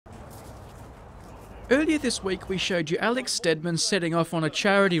Earlier this week we showed you Alex Stedmon setting off on a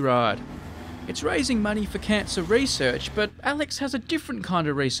charity ride. It's raising money for cancer research, but Alex has a different kind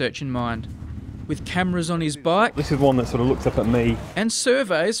of research in mind. With cameras on his bike, this is one that sort of looks up at me, and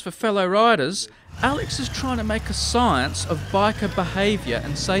surveys for fellow riders, Alex is trying to make a science of biker behaviour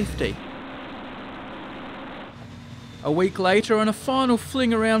and safety. A week later, on a final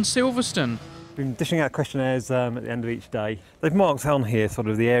fling around Silverstone, been dishing out questionnaires at the end of each day. They've marked on here sort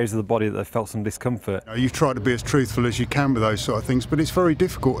of the areas of the body that they've felt some discomfort. You try to be as truthful as you can with those sort of things, but it's very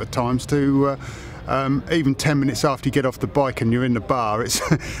difficult at times to, even 10 minutes after you get off the bike and you're in the bar,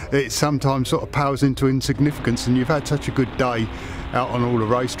 it sometimes sort of pales into insignificance, and you've had such a good day out on all the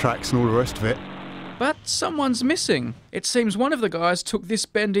racetracks and all the rest of it. But someone's missing. It seems one of the guys took this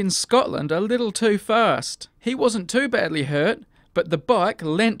bend in Scotland a little too fast. He wasn't too badly hurt, but the bike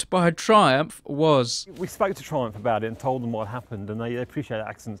lent by Triumph was. We spoke to Triumph about it and told them what happened, and they appreciate that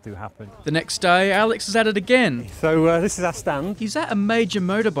accidents do happen. The next day, Alex is at it again. So this is our stand. He's at a major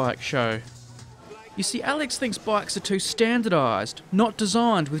motorbike show. You see, Alex thinks bikes are too standardised, not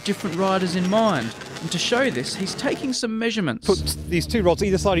designed with different riders in mind. And to show this, he's taking some measurements. Put these two rods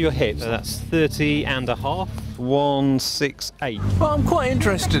either side of your hip, so that's 30.5, 168. Well, I'm quite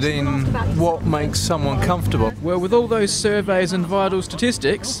interested in what makes someone comfortable. Well, with all those surveys and vital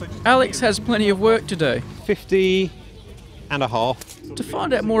statistics, Alex has plenty of work to do. 50.5. To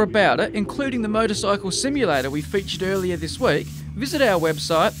find out more about it, including the motorcycle simulator we featured earlier this week, visit our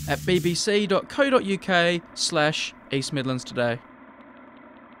website at bbc.co.uk/East Midlands Today.